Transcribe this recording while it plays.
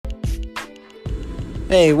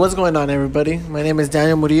Hey, what's going on, everybody? My name is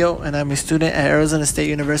Daniel Murillo, and I'm a student at Arizona State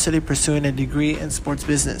University pursuing a degree in sports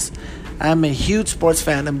business. I'm a huge sports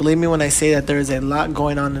fan, and believe me when I say that there is a lot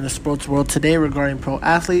going on in the sports world today regarding pro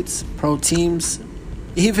athletes, pro teams,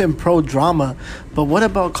 even pro drama. But what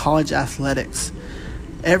about college athletics?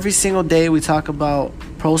 Every single day we talk about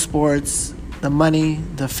pro sports, the money,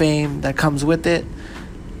 the fame that comes with it.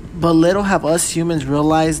 But little have us humans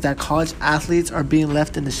realized that college athletes are being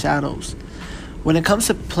left in the shadows. When it comes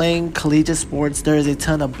to playing collegiate sports, there is a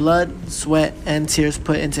ton of blood, sweat, and tears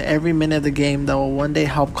put into every minute of the game that will one day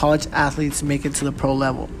help college athletes make it to the pro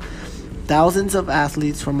level. Thousands of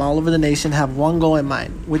athletes from all over the nation have one goal in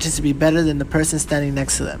mind, which is to be better than the person standing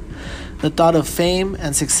next to them. The thought of fame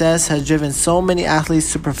and success has driven so many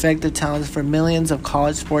athletes to perfect their talents for millions of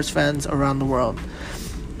college sports fans around the world.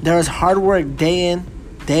 There is hard work day in,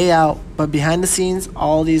 day out, but behind the scenes,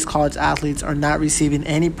 all these college athletes are not receiving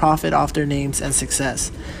any profit off their names and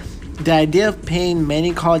success. The idea of paying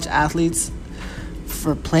many college athletes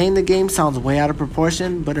for playing the game sounds way out of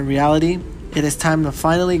proportion, but in reality, it is time to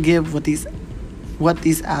finally give what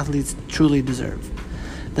these athletes truly deserve.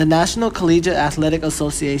 The National Collegiate Athletic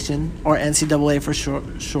Association, or NCAA for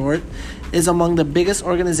short, is among the biggest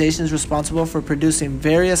organizations responsible for producing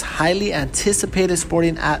various highly anticipated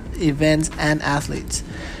sporting events and athletes.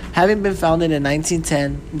 Having been founded in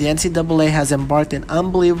 1910, the NCAA has embarked an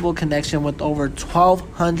unbelievable connection with over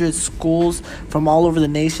 1,200 schools from all over the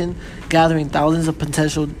nation, gathering thousands of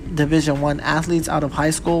potential Division I athletes out of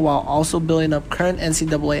high school while also building up current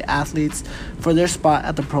NCAA athletes for their spot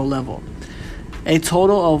at the pro level. A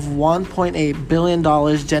total of $1.8 billion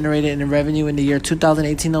generated in revenue in the year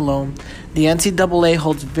 2018 alone, the NCAA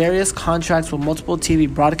holds various contracts with multiple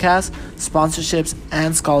TV broadcasts, sponsorships,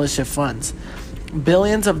 and scholarship funds.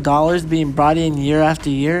 Billions of dollars being brought in year after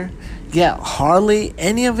year, yet hardly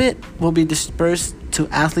any of it will be dispersed to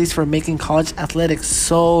athletes for making college athletics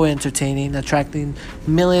so entertaining, attracting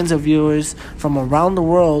millions of viewers from around the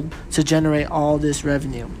world to generate all this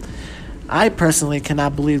revenue. I personally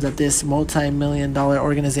cannot believe that this multi-million-dollar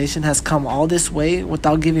organization has come all this way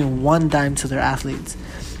without giving one dime to their athletes.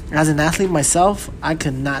 As an athlete myself, I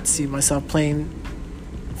could not see myself playing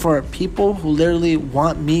for people who literally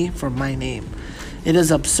want me for my name. It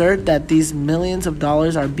is absurd that these millions of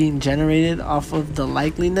dollars are being generated off of the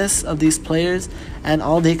likeliness of these players, and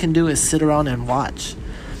all they can do is sit around and watch.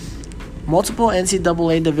 Multiple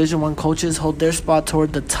NCAA Division I coaches hold their spot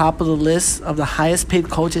toward the top of the list of the highest paid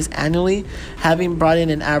coaches annually, having brought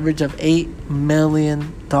in an average of $8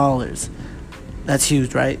 million. That's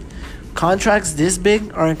huge, right? Contracts this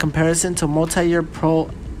big are in comparison to multi-year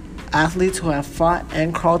pro athletes who have fought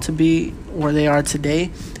and crawled to be where they are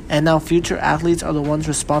today, and now future athletes are the ones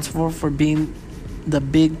responsible for being the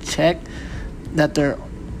big check that their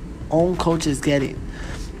own coach is getting.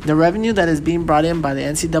 The revenue that is being brought in by the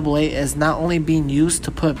NCAA is not only being used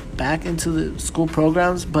to put back into the school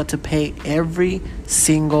programs, but to pay every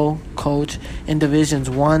single coach in Divisions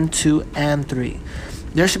 1, 2, and 3.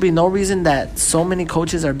 There should be no reason that so many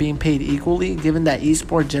coaches are being paid equally, given that each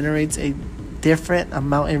sport generates a different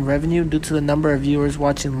amount in revenue due to the number of viewers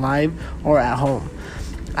watching live or at home.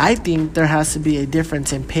 I think there has to be a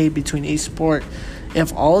difference in pay between each sport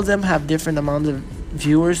if all of them have different amounts of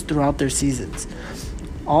viewers throughout their seasons.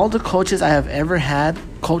 All the coaches I have ever had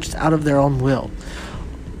coached out of their own will.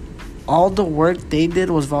 All the work they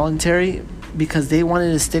did was voluntary because they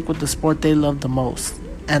wanted to stick with the sport they loved the most.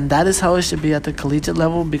 And that is how it should be at the collegiate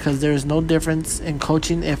level, because there is no difference in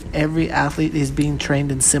coaching if every athlete is being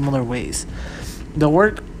trained in similar ways. The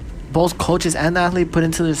work both coaches and athletes put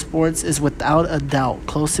into their sports is without a doubt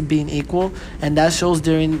close to being equal, and that shows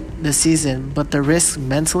during the season, but the risks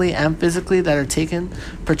mentally and physically that are taken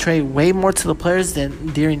portray way more to the players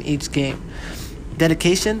than during each game.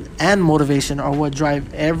 Dedication and motivation are what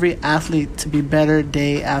drive every athlete to be better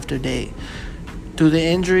day after day. Through the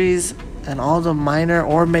injuries and all the minor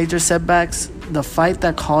or major setbacks, the fight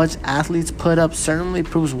that college athletes put up certainly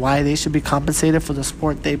proves why they should be compensated for the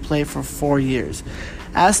sport they play for 4 years.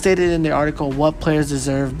 As stated in the article What Players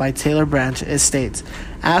Deserve by Taylor Branch, it states,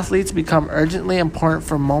 athletes become urgently important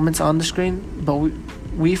for moments on the screen, but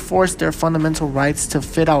we force their fundamental rights to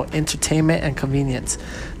fit out entertainment and convenience.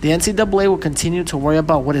 The NCAA will continue to worry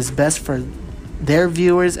about what is best for their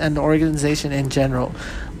viewers and the organization in general.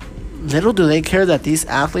 Little do they care that these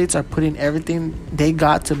athletes are putting everything they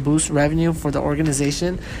got to boost revenue for the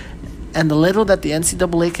organization, and the little that the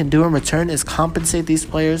NCAA can do in return is compensate these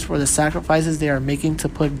players for the sacrifices they are making to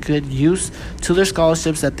put good use to their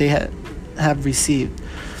scholarships that they have received.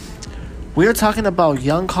 We are talking about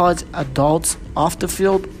young college adults off the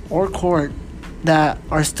field or court that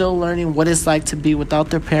are still learning what it's like to be without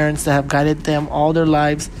their parents that have guided them all their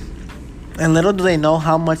lives. And little do they know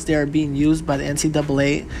how much they are being used by the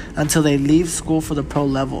NCAA until they leave school for the pro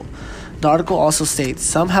level. The article also states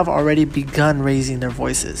some have already begun raising their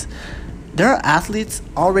voices. There are athletes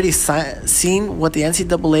already seeing what the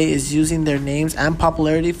NCAA is using their names and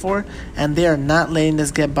popularity for, and they are not letting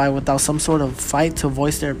this get by without some sort of fight to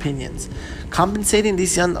voice their opinions. Compensating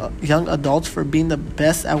these young adults for being the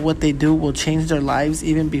best at what they do will change their lives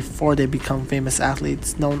even before they become famous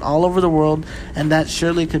athletes known all over the world, and that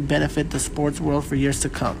surely could benefit the sports world for years to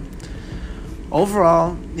come.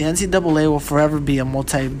 Overall, the NCAA will forever be a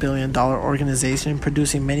multi-billion-dollar organization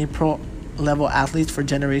producing many pro-level athletes for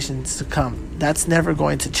generations to come. That's never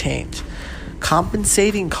going to change.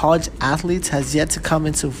 Compensating college athletes has yet to come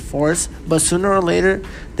into force, but sooner or later,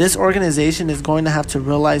 this organization is going to have to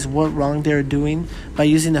realize what wrong they're doing by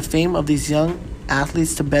using the fame of these young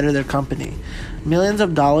athletes to better their company. Millions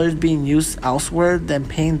of dollars being used elsewhere than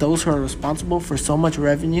paying those who are responsible for so much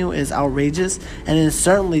revenue is outrageous, and it is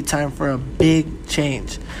certainly time for a big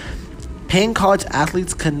change. Paying college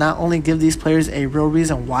athletes could not only give these players a real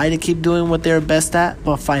reason why to keep doing what they're best at,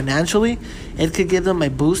 but financially, it could give them a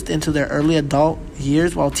boost into their early adult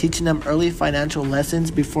years while teaching them early financial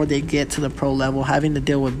lessons before they get to the pro level, having to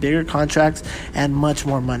deal with bigger contracts and much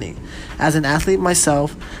more money. As an athlete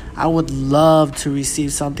myself, I would love to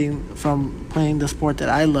receive something from playing the sport that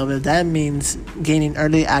I love. If that means gaining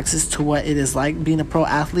early access to what it is like being a pro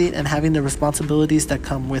athlete and having the responsibilities that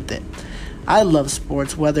come with it. I love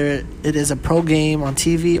sports, whether it is a pro game on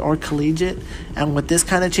TV or collegiate, and with this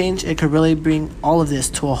kind of change, it could really bring all of this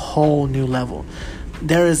to a whole new level.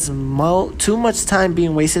 There is too much time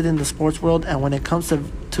being wasted in the sports world, and when it comes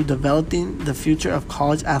to developing the future of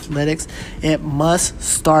college athletics, it must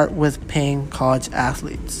start with paying college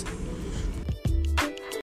athletes.